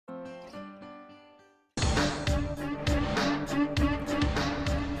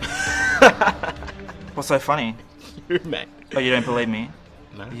What's so funny? You, mate. Oh, you don't believe me?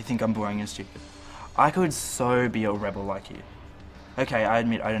 No. You think I'm boring and stupid? I could so be a rebel like you. Okay, I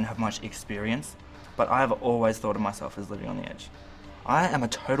admit I don't have much experience, but I have always thought of myself as living on the edge. I am a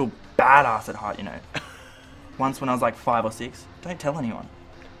total badass at heart, you know. Once when I was like 5 or 6, don't tell anyone,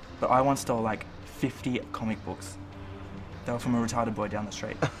 but I once stole like 50 comic books. They were from a retarded boy down the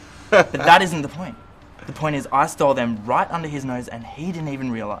street. But that isn't the point. The point is I stole them right under his nose and he didn't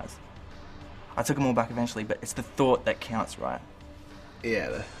even realise. I took them all back eventually, but it's the thought that counts, right?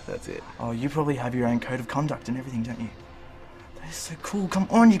 Yeah, that's it. Oh, you probably have your own code of conduct and everything, don't you? That is so cool. Come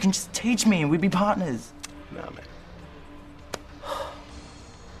on, you can just teach me and we'd be partners. Nah, mate.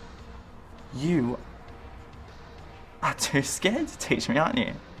 You are too scared to teach me, aren't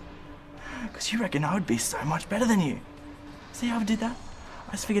you? Because you reckon I would be so much better than you. See how I did that?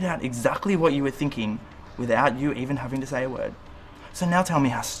 I just figured out exactly what you were thinking without you even having to say a word. So now tell me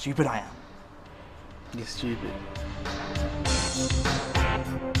how stupid I am. You're stupid.